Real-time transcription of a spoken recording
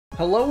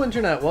Hello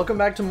Internet, welcome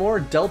back to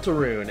more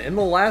Deltarune. In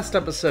the last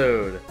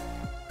episode,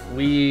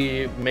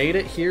 we made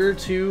it here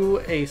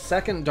to a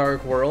second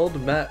Dark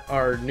World, met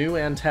our new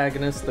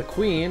antagonist, the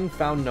Queen,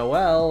 found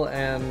Noelle,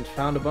 and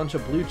found a bunch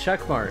of blue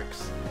check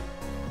marks.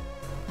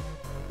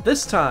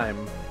 This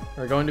time,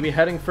 we're going to be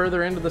heading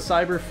further into the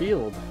cyber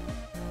field.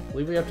 I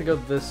believe we have to go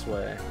this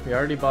way. We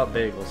already bought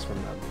bagels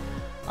from them.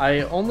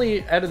 I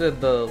only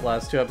edited the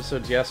last two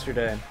episodes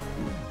yesterday.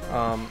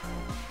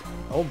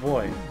 Oh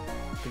boy.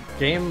 The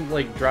game,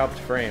 like, dropped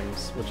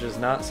frames, which is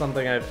not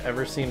something I've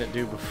ever seen it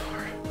do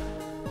before.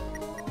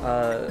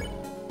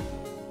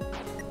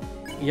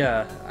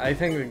 Yeah, I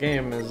think the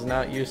game is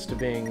not used to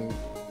being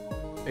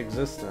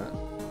existent.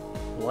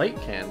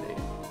 Light candy?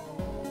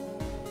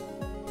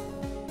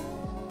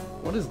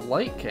 What is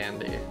light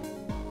candy?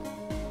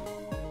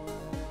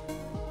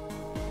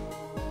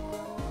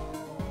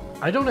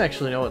 I don't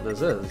actually know what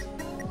this is.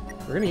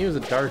 We're gonna use a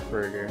dark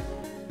burger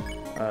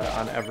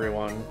on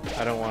everyone.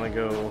 I don't want to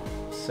go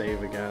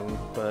save again,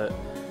 but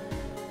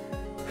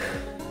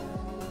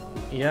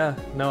yeah,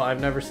 no, I've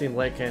never seen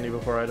light candy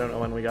before. I don't know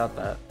when we got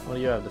that. What do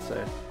you have to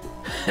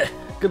say?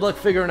 Good luck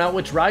figuring out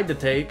which ride to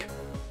take.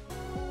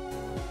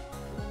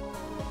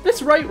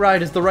 This right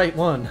ride is the right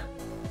one.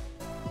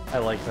 I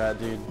like that,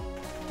 dude.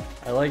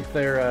 I like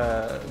their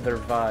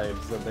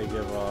vibes that they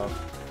give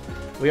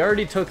off. We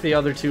already took the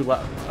other two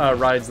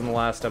rides in the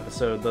last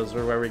episode. Those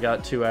were where we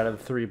got 2 out of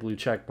the 3 blue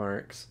check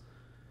marks.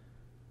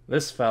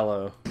 This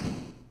fellow.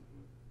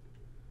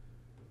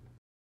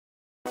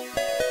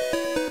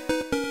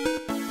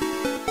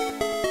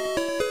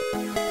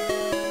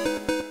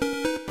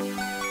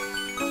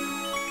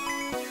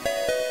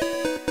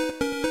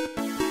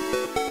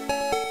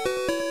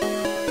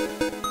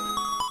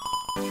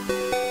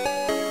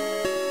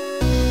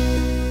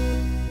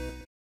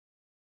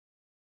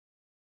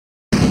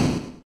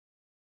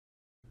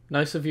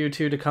 Nice of you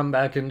two to come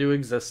back into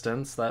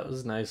existence. That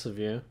was nice of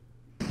you.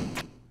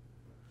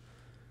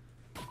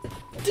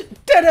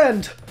 Dead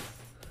end!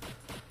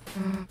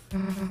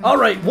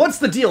 Alright, what's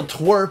the deal,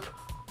 twerp?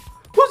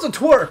 Who's a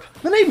twerp?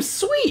 The name's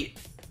Sweet!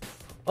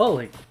 Oh,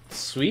 like,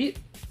 sweet?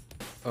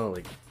 Oh,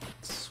 like,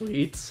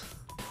 sweets?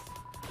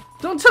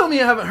 Don't tell me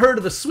you haven't heard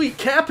of the sweet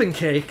Cap'n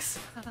Cakes!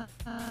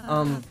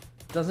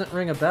 Doesn't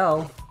ring a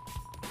bell.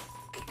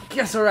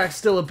 Guess our act's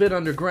still a bit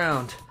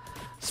underground.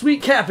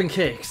 Sweet Cap'n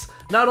Cakes!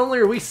 Not only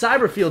are we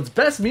Cyberfield's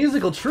best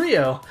musical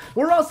trio,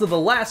 we're also the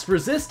last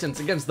resistance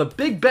against the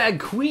Big Bad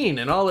Queen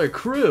and all her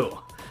crew.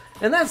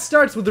 And that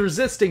starts with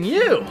resisting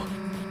you!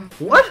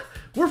 What?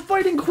 We're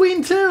fighting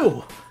Queen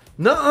too!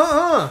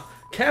 Nuh-uh-uh!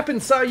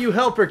 Cap'n saw you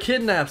help her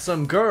kidnap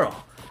some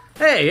girl.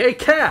 Hey,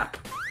 Cap!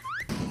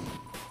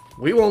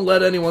 We won't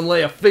let anyone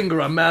lay a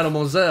finger on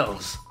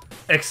Mademoiselle's.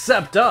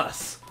 Except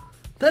us.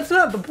 That's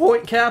not the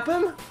point,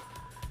 Cap'n.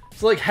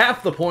 It's like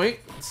half the point.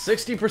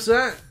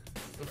 60%.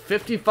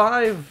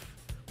 55.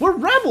 We're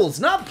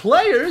rebels, not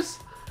players!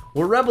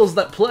 We're rebels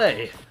that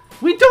play.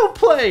 We don't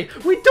play!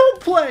 We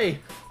don't play!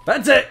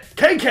 That's it!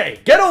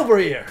 KK, get over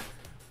here!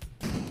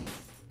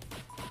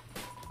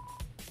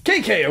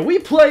 KK, are we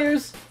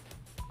players?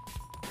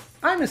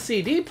 I'm a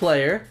CD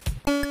player.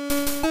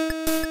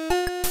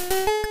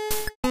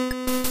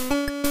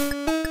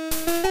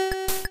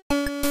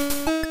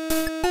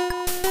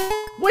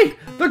 Wait,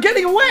 they're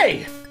getting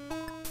away!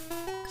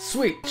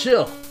 Sweet,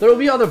 chill. There will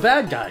be other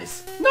bad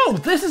guys. No,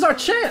 this is our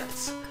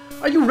chance!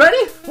 Are you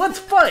ready? Let's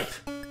fight!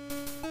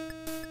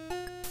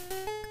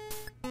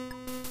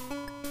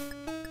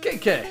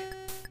 KK.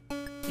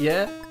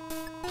 Yeah?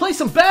 Play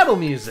some battle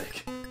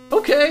music!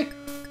 Okay!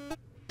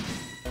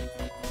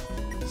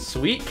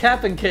 Sweet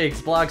Cap'n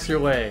Cakes blocks your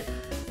way.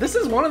 This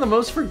is one of the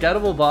most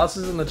forgettable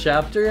bosses in the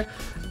chapter,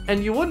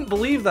 and you wouldn't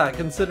believe that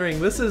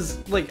considering this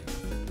is, like...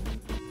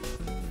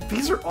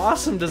 These are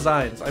awesome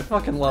designs. I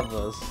fucking love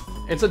those.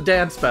 It's a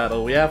dance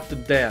battle. We have to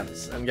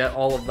dance and get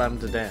all of them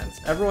to dance.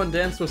 Everyone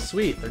dance with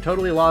Sweet. They're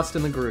totally lost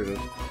in the groove.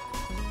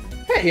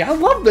 Hey, I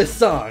love this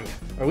song!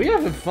 Are we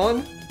having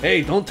fun?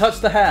 Hey, don't touch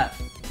the hat!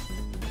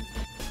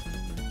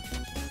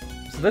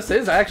 So this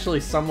is actually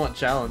somewhat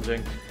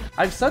challenging.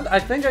 I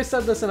think I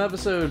said this in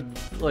episode,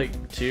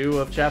 like, 2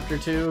 of Chapter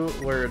 2,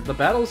 where the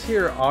battles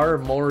here are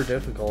more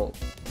difficult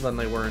than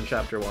they were in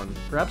Chapter 1.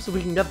 Perhaps if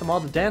we can get them all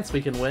to dance,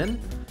 we can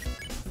win?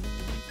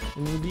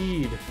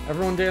 Indeed.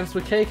 Everyone danced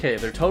with KK.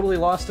 They're totally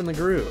lost in the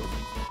groove.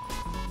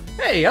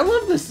 Hey, I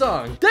love this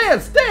song!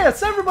 Dance!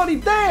 Dance! Everybody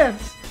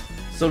dance!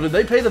 So did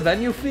they pay the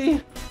venue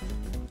fee?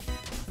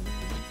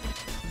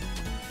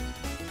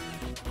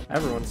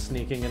 Everyone's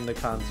sneaking into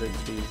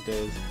concerts these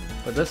days,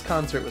 but this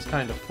concert was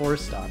kind of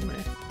forced on me.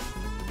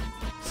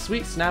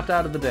 Sweet snapped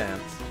out of the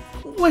dance.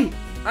 Wait!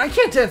 I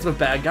can't dance with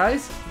bad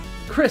guys!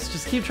 Chris,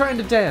 just keep trying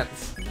to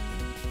dance.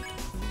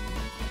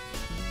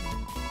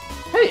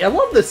 Hey, I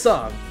love this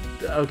song!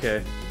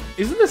 Okay.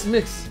 Isn't this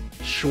mix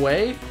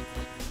Shui?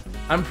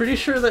 I'm pretty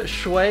sure that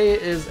Shui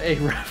is a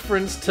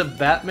reference to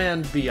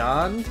Batman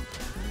Beyond.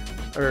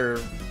 Or,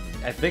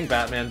 I think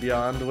Batman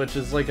Beyond, which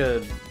is like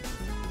a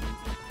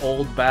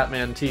old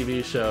Batman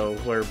TV show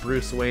where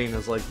Bruce Wayne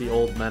is like the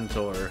old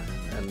mentor,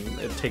 and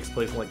it takes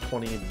place in like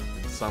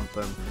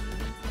 20-something.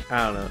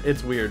 I don't know,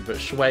 it's weird, but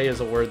shui is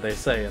a word they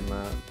say in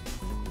that.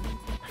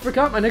 I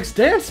forgot my next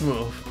dance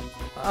move!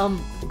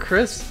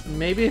 Chris,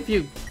 maybe if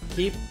you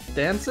keep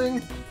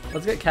dancing?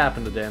 Let's get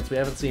Cap'n to dance, we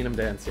haven't seen him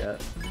dance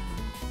yet.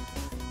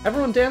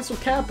 Everyone dance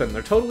with Cap'n,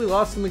 they're totally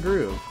lost in the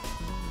groove.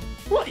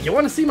 What, you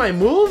want to see my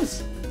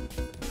moves?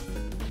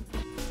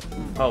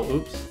 Oh,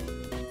 oops.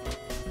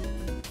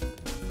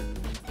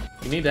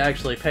 You need to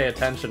actually pay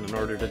attention in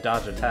order to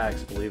dodge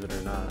attacks, believe it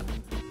or not.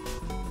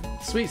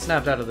 Sweet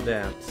snapped out of the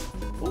dance.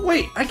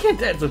 Wait, I can't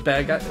dance with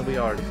bad guys. We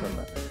already said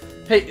that.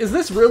 Hey, is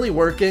this really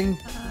working?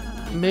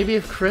 Maybe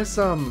if Chris,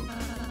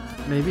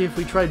 maybe if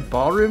we tried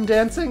ballroom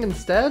dancing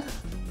instead?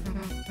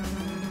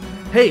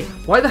 Hey,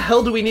 why the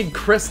hell do we need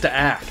Chris to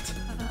act?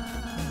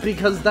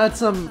 Because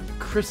that's,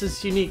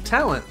 Chris's unique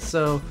talent,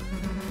 so...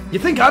 You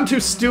think I'm too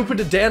stupid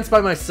to dance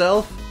by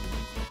myself?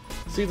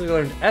 Susie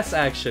learned S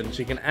action.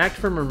 She can act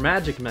from her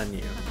magic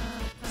menu.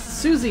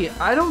 Susie,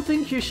 I don't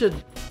think you should...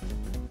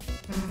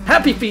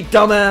 Happy feet,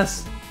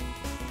 dumbass!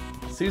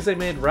 Susie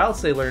made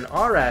Rouse learn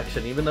R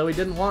action even though he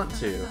didn't want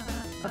to.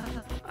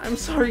 I'm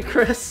sorry,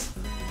 Chris.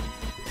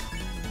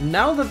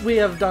 Now that we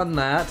have done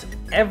that,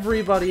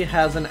 everybody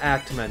has an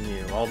act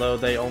menu, although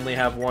they only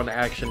have one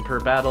action per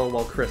battle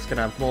while Chris can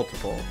have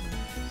multiple.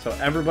 So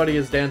everybody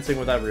is dancing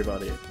with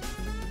everybody.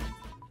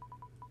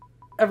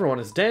 Everyone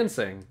is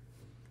dancing.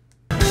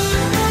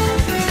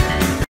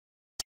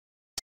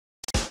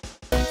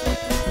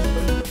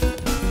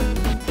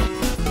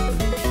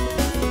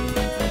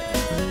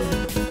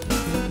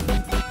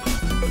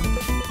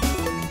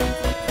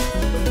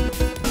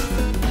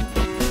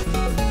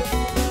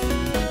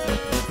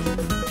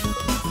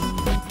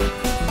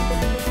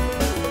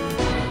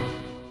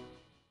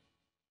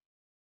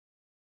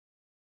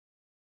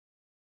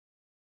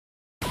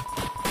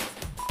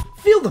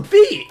 Feel the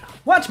beat!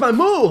 Watch my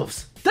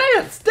moves!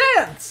 Dance!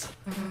 Dance!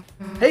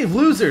 Hey,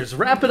 losers,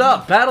 wrap it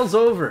up. Battle's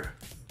over.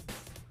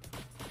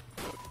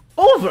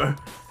 Over?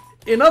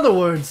 In other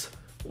words,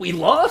 we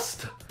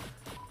lost?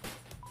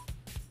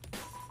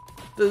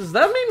 Does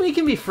that mean we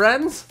can be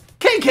friends?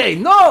 KK,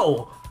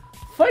 no!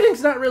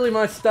 Fighting's not really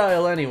my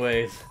style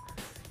anyways.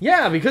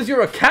 Yeah, because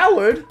you're a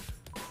coward!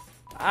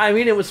 I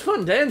mean, it was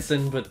fun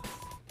dancing, but...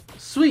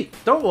 Sweet,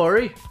 don't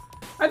worry.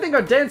 I think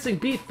our dancing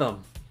beat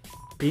them.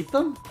 Beat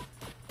them?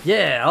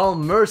 Yeah, all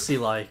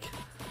mercy-like.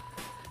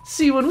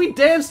 See, when we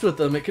danced with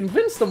them, it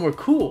convinced them we're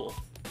cool.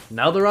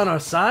 Now they're on our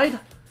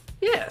side?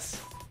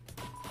 Yes.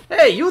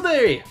 Hey, you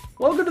there!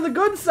 Welcome to the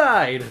good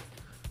side!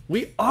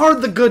 We are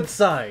the good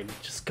side!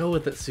 Just go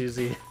with it,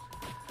 Susie.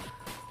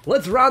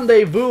 Let's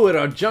rendezvous at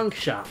our junk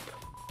shop.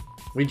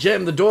 We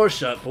jammed the door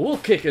shut, but we'll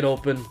kick it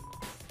open.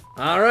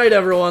 Alright,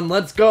 everyone,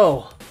 let's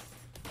go!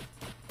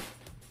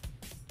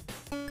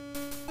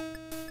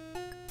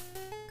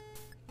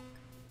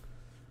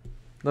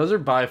 Those are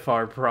by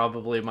far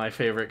probably my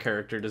favorite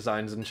character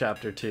designs in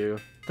Chapter 2.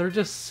 They're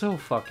just so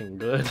fucking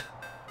good.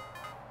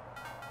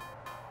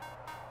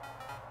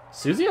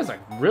 Susie has a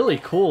really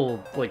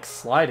cool, like,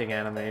 sliding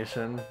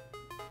animation.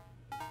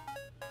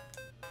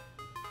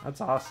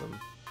 That's awesome.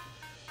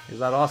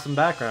 Here's that awesome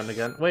background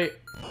again. Wait!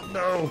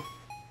 No!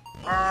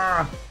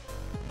 Ah!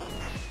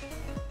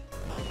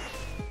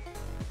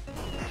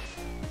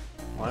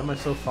 Why am I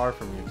so far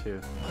from you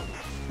two?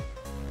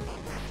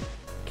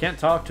 Can't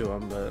talk to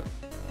him, but...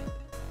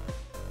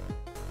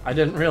 I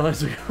didn't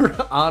realize we were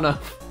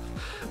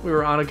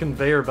on a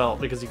conveyor belt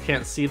because you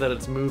can't see that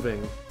it's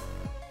moving.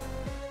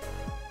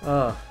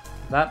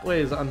 That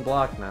way is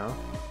unblocked now.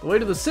 The way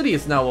to the city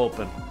is now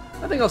open.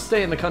 I think I'll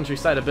stay in the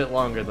countryside a bit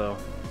longer though.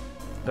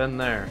 Been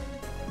there.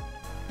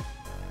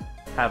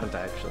 Haven't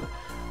actually.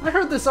 I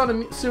heard this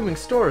unassuming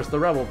store is the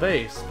rebel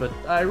base, but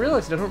I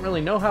realized I don't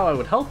really know how I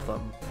would help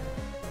them.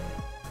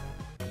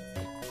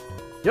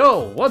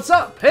 Yo, what's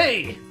up?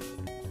 Hey!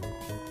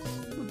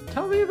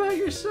 Tell me about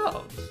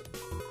yourselves.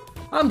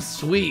 I'm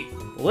Sweet.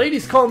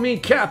 Ladies call me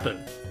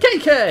Cap'n.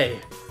 KK!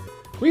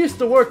 We used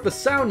to work the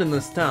sound in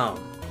this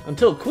town.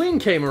 Until Queen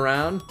came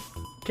around.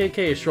 KK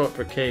is short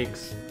for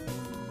cakes.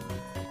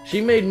 She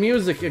made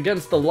music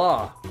against the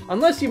law.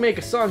 Unless you make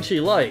a song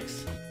she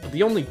likes. But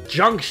the only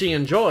junk she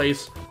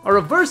enjoys are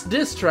reverse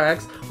diss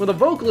tracks where the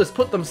vocalists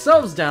put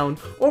themselves down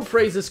or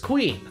praises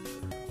Queen.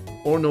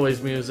 Or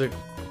noise music.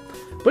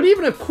 But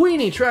even if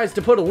Queenie tries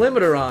to put a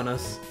limiter on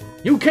us,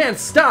 you can't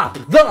stop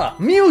the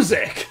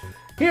music!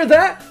 Hear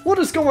that? We'll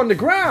just go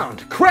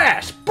underground.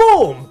 Crash!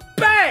 Boom!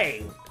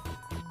 Bang!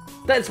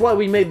 That's why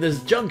we made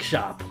this junk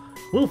shop.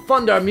 We'll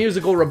fund our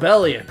musical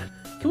rebellion.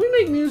 Can we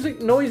make music,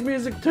 noise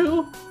music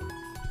too?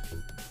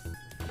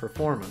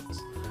 Performance.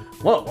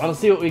 Whoa, wanna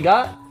see what we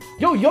got?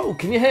 Yo, yo,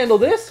 can you handle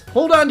this?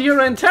 Hold on to your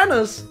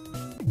antennas.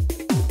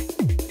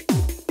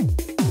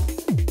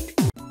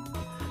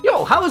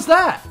 Yo, how was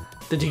that?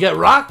 Did you get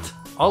rocked?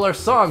 All our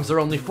songs are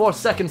only 4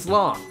 seconds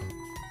long.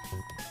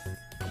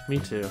 Me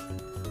too.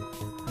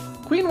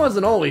 Queen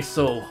wasn't always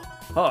so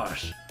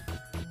harsh.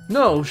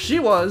 No, she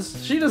was.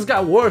 She just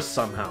got worse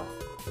somehow.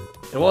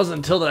 It wasn't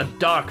until that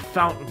dark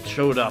fountain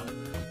showed up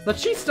that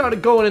she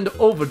started going into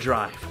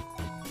overdrive.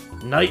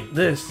 Night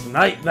this,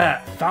 night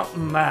that,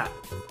 fountain that.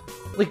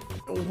 Like,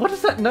 what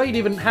does that knight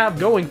even have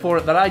going for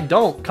it that I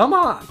don't? Come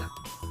on!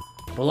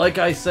 But like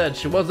I said,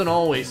 she wasn't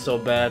always so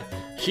bad.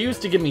 She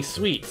used to give me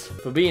sweets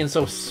for being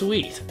so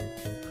sweet.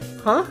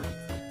 Huh?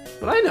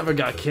 But I never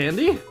got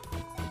candy.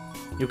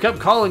 You kept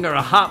calling her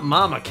a hot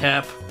mama,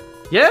 Cap.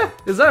 Yeah?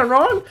 Is that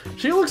wrong?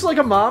 She looks like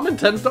a mom and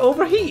tends to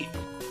overheat.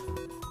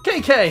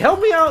 KK, help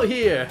me out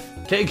here.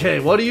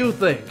 KK, what do you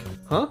think?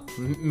 Huh?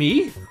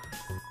 Me?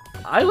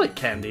 I like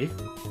candy.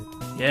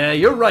 Yeah,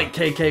 you're right,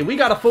 KK. We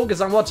gotta focus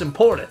on what's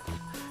important.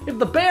 If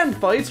the band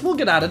fights, we'll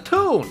get out of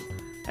tune.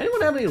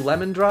 Anyone have any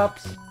lemon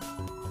drops?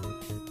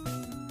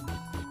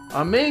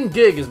 Our main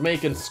gig is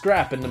making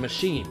scrap into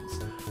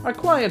machines. Our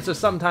clients are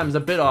sometimes a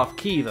bit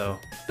off-key, though.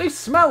 They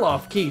smell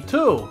off-key,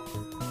 too.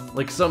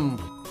 Like some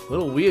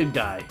little weird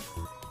guy.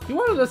 He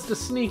wanted us to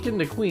sneak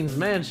into Queen's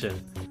mansion.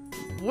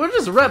 We're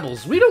just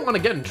rebels. We don't want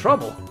to get in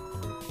trouble.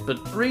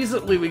 But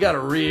recently we got a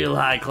real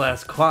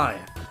high-class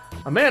client.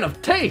 A man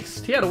of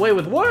taste. He had a way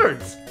with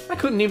words. I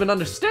couldn't even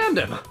understand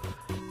him.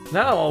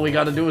 Now all we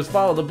gotta do is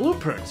follow the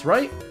blueprints,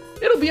 right?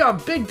 It'll be our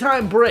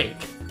big-time break.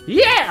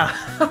 Yeah!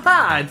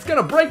 Haha! It's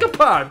gonna break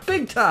apart,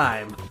 big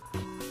time!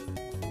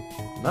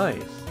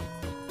 Nice.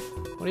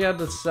 What do you have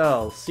to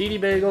sell? CD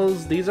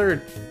bagels, these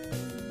are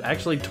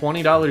actually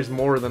 $20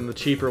 more than the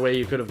cheaper way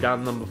you could have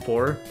gotten them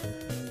before.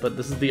 But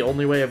this is the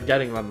only way of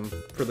getting them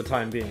for the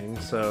time being,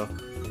 so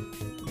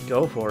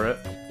go for it.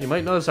 You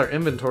might notice our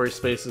inventory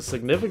space is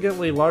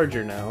significantly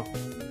larger now.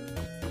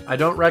 I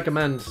don't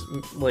recommend,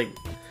 like,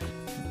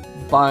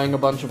 buying a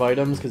bunch of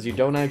items because you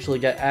don't actually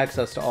get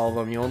access to all of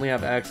them. You only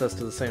have access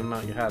to the same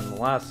amount you had in the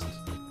last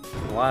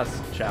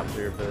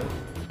chapter, but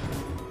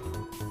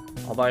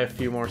I'll buy a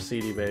few more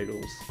CD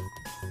bagels.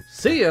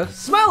 See ya,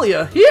 smell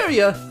ya, hear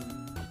ya!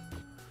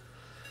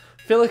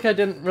 I feel like I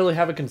didn't really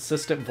have a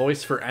consistent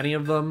voice for any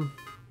of them,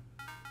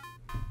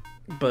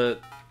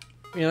 but,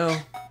 you know,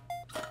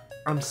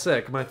 I'm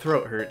sick, my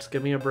throat hurts,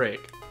 give me a break.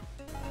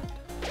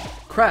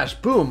 Crash,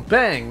 boom,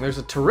 bang! There's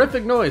a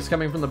terrific noise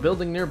coming from the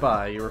building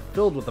nearby. You are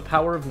filled with the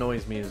power of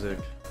noise music.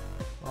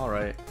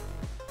 Alright.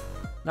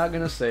 Not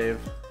gonna save.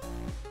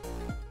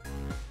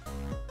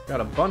 Got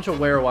a bunch of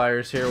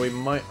werewires here. We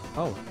might...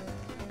 Oh.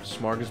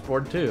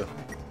 Smorgasbord too.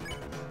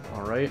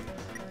 Alright.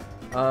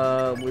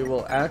 We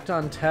will act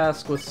on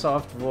task with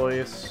soft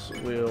voice.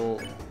 We'll...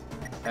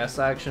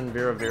 S-action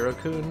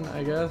Vera-Vera-kun,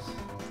 I guess?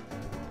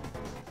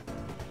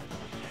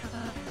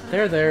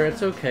 There,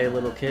 it's okay,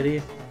 little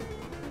kitty.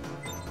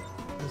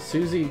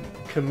 Susie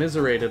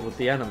commiserated with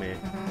the enemy.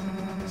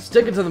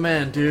 Stick it to the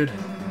man, dude.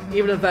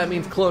 Even if that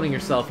means cloning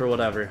yourself or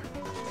whatever.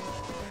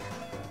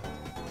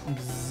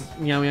 Bzz,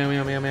 meow, meow,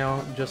 meow, meow,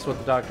 meow. Just what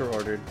the doctor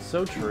ordered.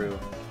 So true.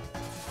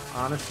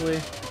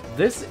 Honestly,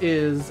 this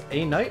is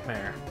a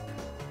nightmare.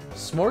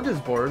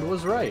 Smorgasbord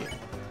was right.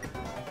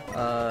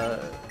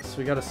 So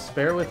we got a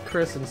spare with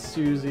Chris and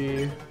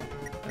Susie,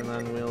 and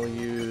then we'll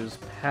use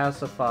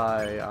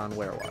Pacify on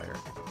Werewire.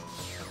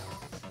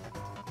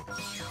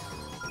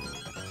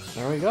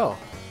 There we go.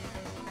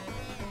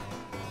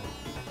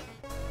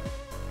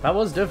 That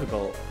was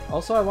difficult.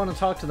 Also, I want to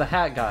talk to the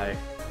hat guy.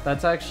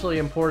 That's actually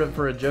important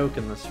for a joke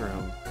in this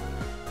room.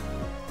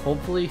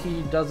 Hopefully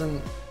he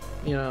doesn't,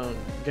 you know,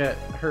 get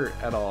hurt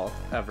at all,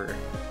 ever.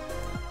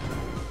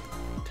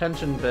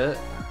 Tension bit.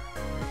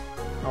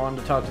 I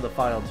wanted to talk to the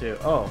file too.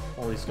 Oh,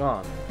 well he's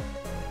gone.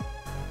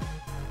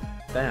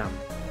 Damn.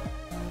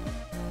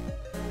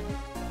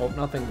 Hope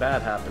nothing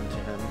bad happened to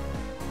him.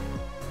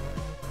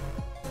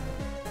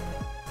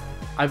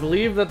 I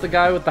believe that the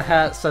guy with the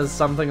hat says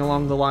something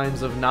along the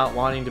lines of not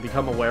wanting to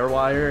become a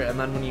werewire, and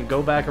then when you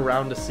go back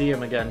around to see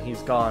him again,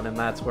 he's gone, and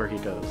that's where he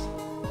goes.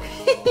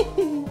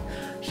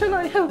 Shall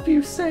I help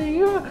you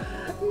save?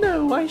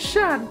 No, I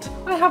shan't.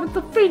 I haven't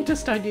the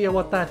faintest idea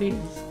what that is.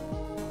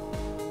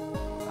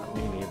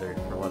 Me neither,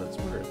 for what it's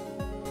worth.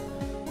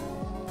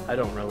 I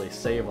don't really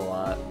save a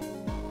lot.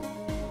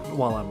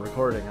 While I'm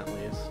recording, at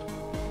least.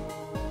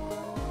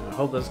 I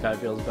hope this guy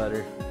feels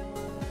better.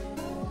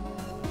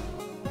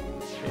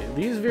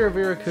 These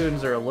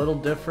Vera-Vera-kuns are a little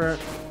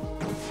different.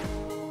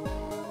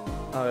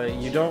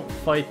 You don't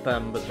fight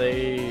them, but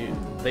they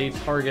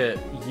target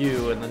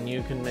you, and then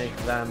you can make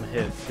them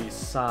hit these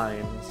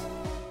signs.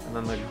 And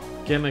then the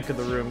gimmick of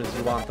the room is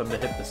you want them to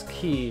hit this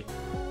key,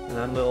 and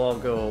then they'll all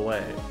go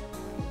away.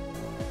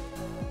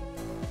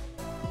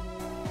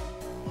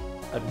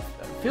 I'm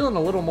feeling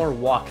a little more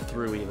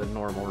walk-through-y than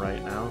normal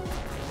right now.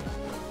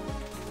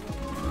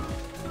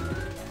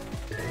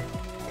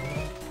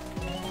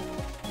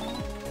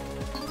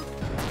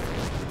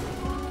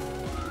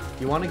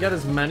 You want to get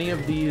as many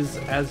of these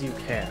as you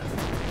can.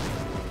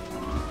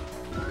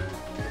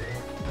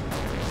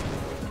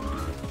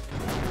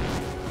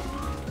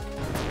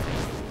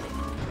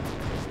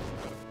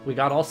 We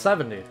got all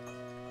 70.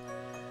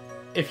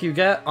 If you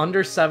get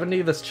under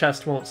 70, this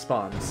chest won't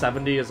spawn.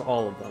 70 is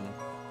all of them.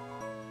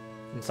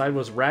 Inside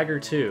was Ragger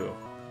 2.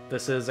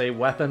 This is a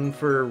weapon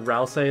for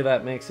Rousey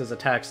that makes his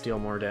attacks deal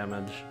more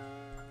damage.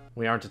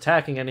 We aren't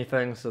attacking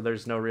anything, so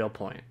there's no real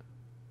point.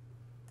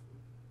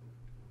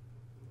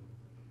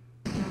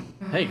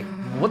 Hey,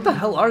 what the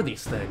hell are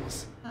these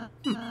things?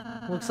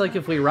 Looks like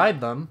if we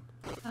ride them,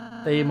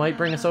 they might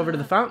bring us over to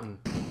the fountain.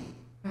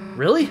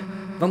 Really?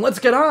 Then let's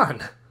get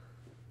on!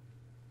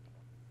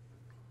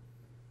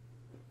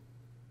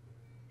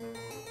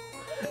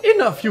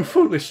 Enough, you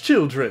foolish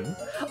children!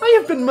 I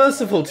have been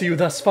merciful to you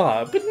thus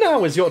far, but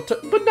now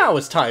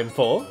is time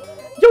for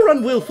your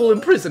unwillful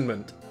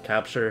imprisonment.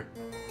 Capture.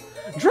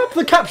 Drop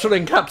the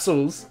capturing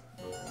capsules!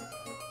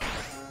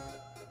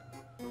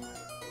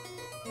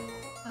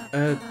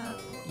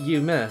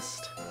 You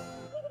missed.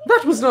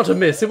 That was not a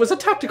miss, it was a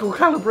tactical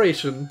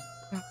calibration.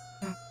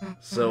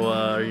 So,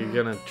 are you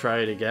gonna try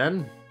it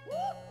again?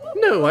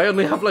 No, I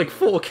only have like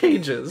 4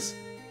 cages.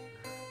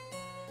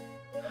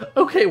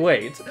 Okay,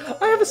 wait.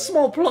 I have a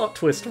small plot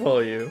twist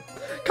for you.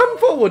 Come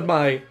forward,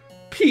 my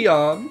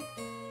peon.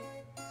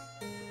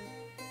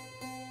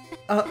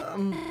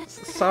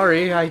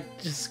 Sorry, I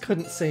just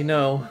couldn't say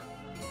no.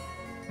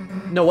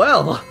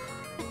 Noelle!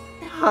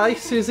 Hi,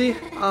 Susie.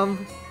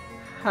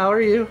 How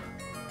are you?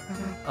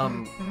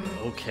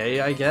 Okay,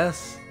 I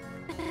guess.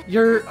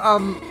 Your,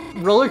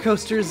 roller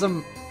coasters,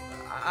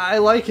 I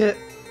like it.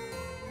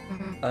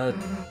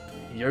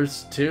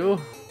 Yours too?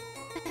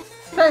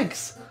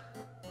 Thanks!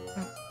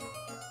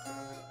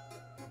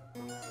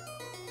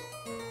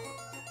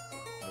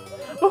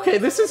 Okay,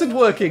 this isn't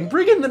working.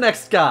 Bring in the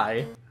next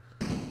guy.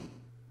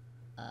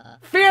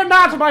 Fear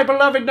not, my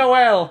beloved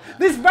Noelle!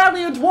 This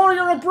valiant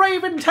warrior of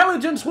brave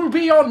intelligence will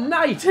be your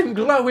knight in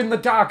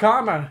glow-in-the-dark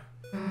armor!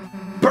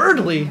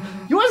 Birdly?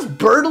 You asked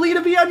Birdly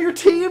to be on your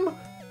team?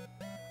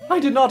 I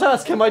did not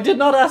ask him, I did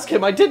not ask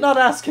him, I did not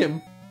ask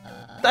him!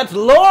 That's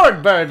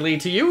Lord Birdly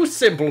to you,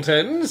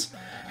 simpletons!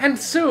 And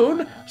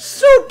soon,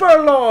 Super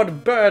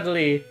Lord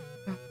Birdly!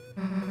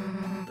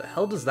 The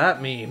hell does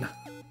that mean?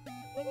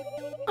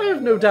 I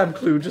have no damn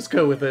clue, just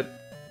go with it.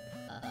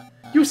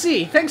 You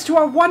see, thanks to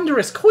our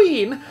wondrous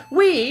queen,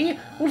 we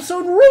will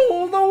soon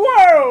rule the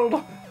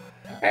world!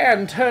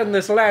 And turn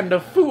this land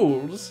of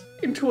fools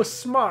into a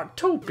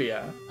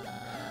smartopia.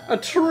 A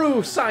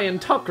true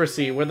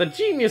scientocracy where the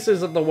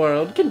geniuses of the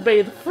world can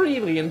bathe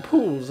freely in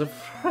pools of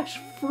fresh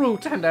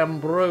fruit and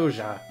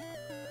ambrosia.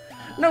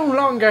 No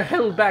longer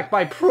held back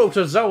by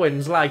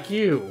protozoans like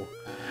you.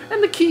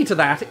 And the key to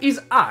that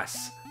is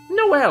us,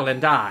 Noelle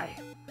and I.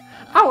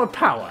 Our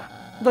power,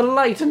 the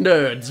light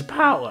nerd's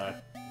power.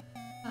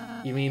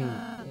 You mean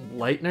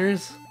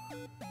lighteners?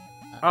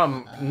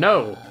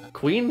 No.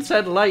 Queen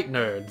said light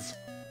nerds.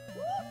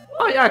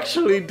 I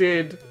actually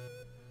did.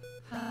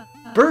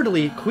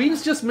 Birdly,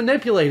 Queen's just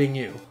manipulating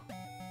you.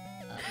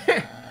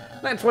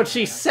 That's what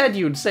she said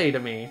you'd say to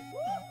me.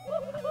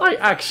 I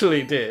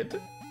actually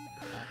did.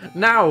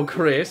 Now,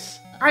 Chris,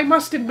 I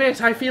must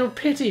admit I feel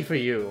pity for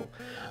you.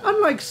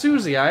 Unlike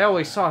Susie, I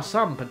always saw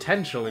some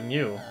potential in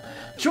you.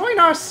 Join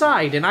our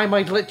side and I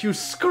might let you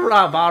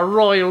scrub our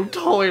royal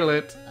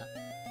toilet.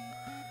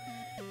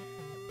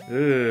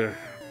 Ugh,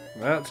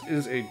 that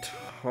is a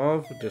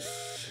tough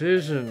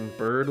decision,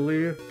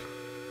 Birdly.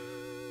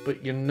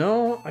 But you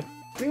know, I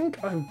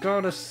think I've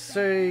gotta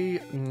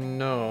say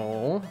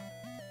no.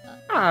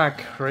 Ah,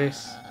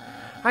 Chris.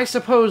 I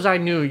suppose I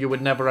knew you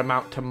would never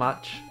amount to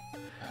much.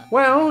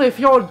 Well, if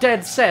you're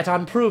dead set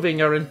on proving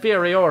your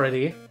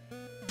inferiority,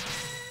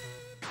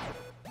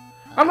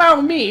 allow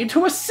me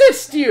to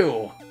assist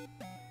you!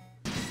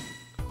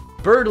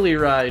 Birdly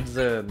rides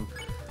in.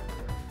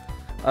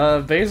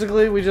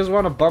 Basically, we just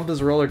want to bump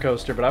his roller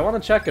coaster, but I want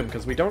to check him,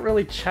 because we don't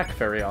really check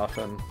very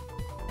often.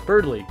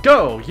 Birdly,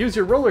 go! Use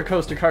your roller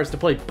coaster cars to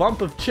play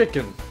Bump of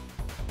Chicken.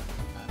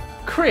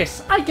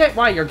 Chris, I get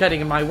why you're getting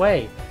in my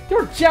way.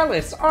 You're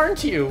jealous,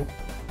 aren't you?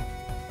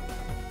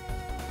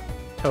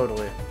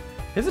 Totally.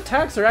 His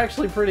attacks are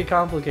actually pretty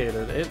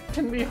complicated. It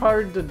can be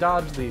hard to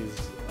dodge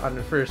these on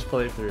your first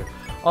playthrough.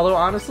 Although,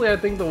 honestly, I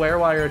think the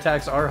wear-wire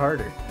attacks are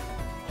harder.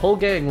 Whole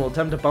gang will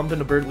attempt to bump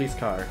into Birdly's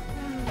car.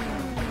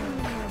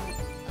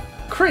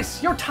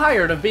 Chris, you're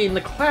tired of being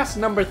the class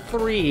number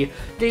 3,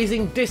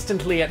 gazing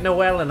distantly at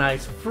Noelle and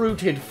I's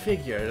fruited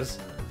figures.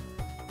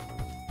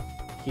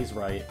 He's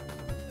right.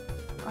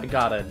 I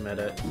gotta admit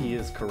it, he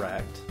is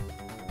correct.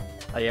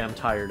 I am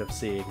tired of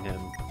seeing him.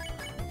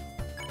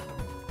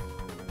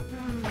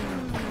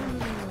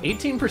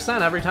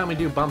 18% every time we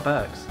do Bump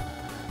X.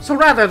 So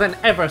rather than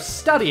ever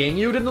studying,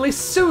 you'd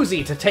enlist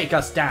Susie to take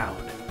us down.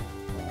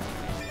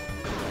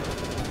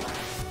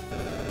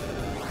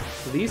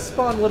 So these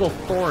spawn little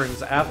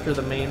thorns after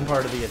the main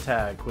part of the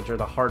attack, which are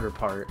the harder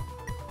part.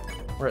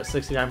 We're at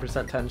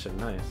 69% tension,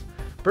 nice.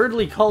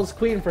 Birdly calls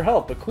Queen for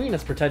help, but Queen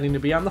is pretending to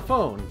be on the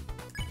phone.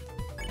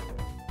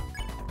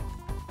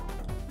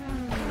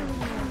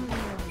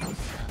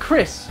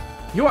 Chris,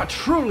 you are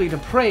truly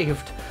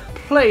depraved,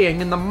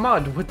 playing in the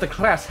mud with the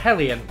class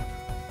Hellion.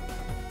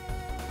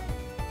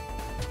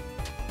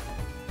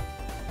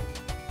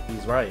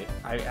 He's right.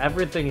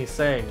 Everything he's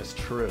saying is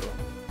true.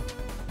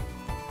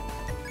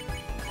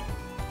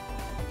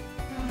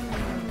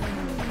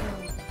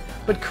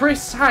 But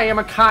Chris, I am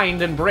a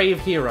kind and brave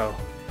hero.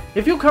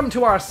 If you come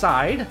to our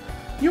side,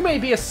 you may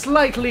be a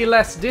slightly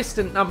less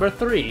distant number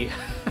 3.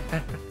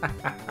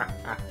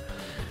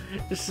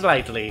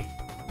 Slightly.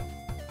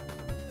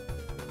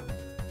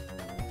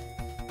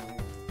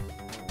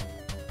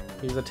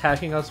 He's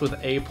attacking us with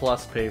A+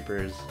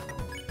 papers.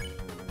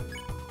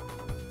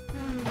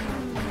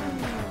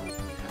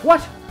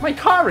 What? My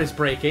car is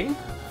breaking?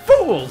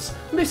 Fools!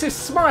 This is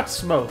smart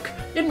smoke.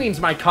 It means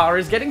my car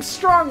is getting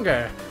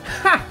stronger.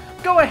 Ha!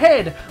 Go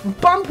ahead!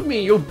 Bump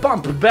me, you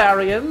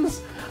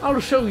bump-barians! I'll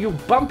show you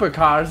bumper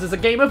cars is a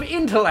game of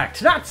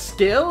intellect, not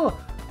skill!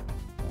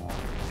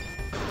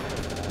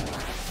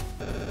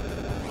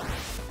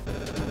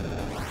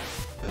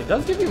 It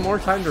does give you more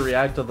time to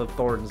react to the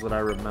thorns than I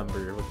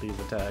remember with these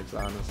attacks,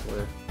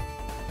 honestly.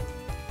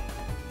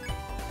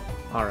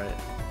 Alright,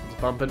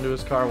 let's bump into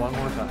his car one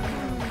more time.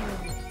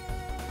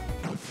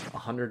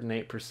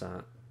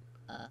 108%.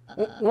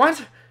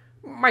 What?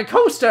 My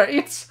coaster,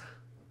 it's...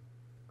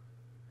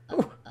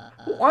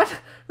 What?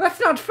 That's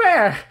not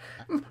fair!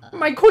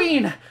 My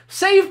queen!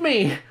 Save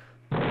me!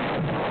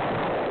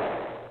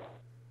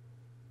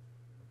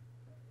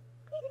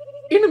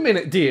 In a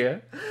minute,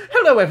 dear.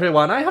 Hello,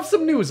 everyone. I have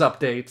some news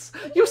updates.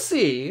 You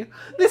see,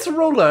 this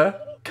roller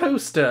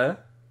coaster,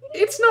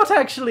 it's not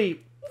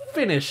actually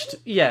finished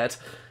yet.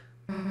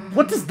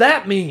 What does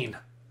that mean?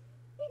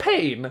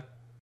 Pain.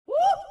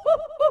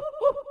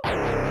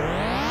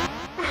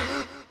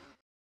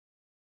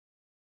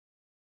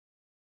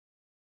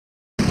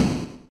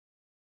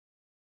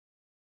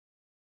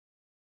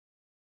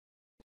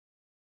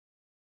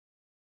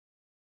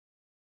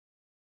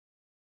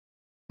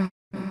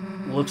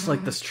 Looks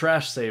like this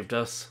trash saved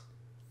us.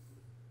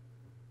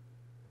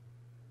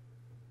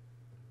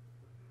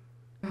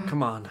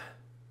 Come on.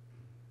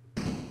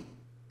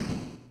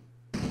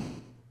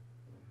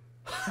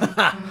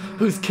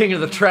 Who's king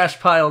of the trash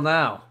pile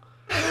now?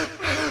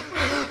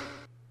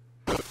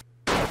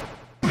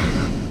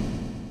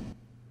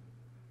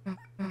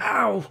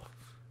 Ow!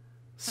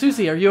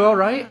 Susie, are you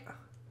alright?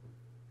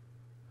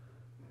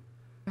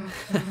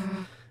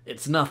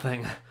 It's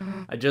nothing.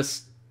 I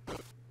just...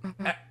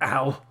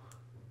 Ow.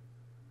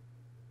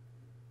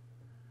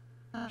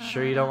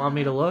 Sure you don't want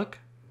me to look?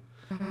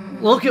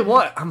 Look at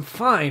what? I'm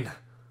fine.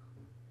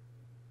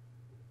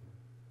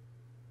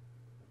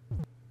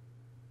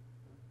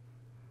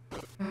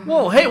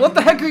 Whoa, hey, what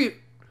the heck are you...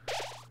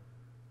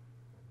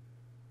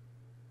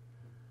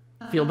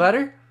 Feel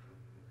better?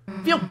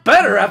 Feel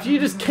better after you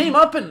just came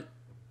up and...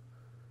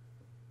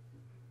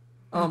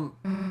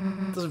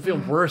 Doesn't feel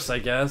worse, I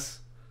guess.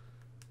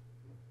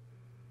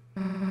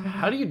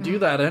 How do you do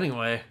that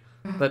anyway?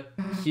 That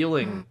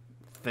healing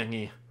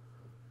thingy.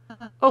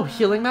 Oh,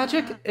 healing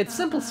magic? It's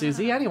simple,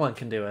 Susie. Anyone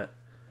can do it.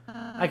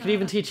 I could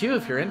even teach you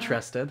if you're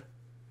interested.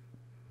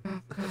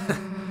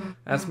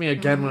 Ask me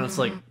again when it's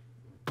like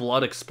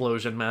blood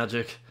explosion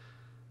magic.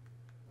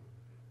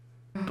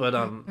 But,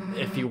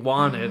 if you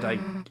wanted,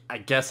 I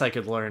guess I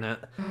could learn it.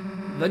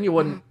 Then you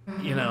wouldn't,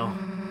 you know,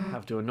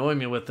 have to annoy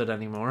me with it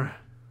anymore.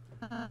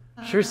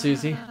 Sure,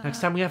 Susie. Next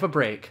time we have a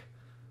break.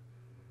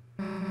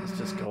 Let's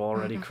just go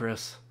already,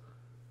 Chris.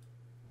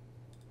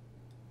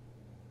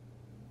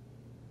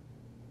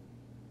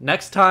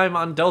 Next time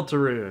on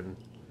Deltarune,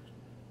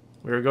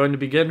 we're going to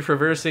begin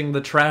traversing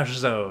the trash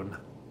zone.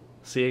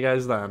 See you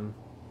guys then.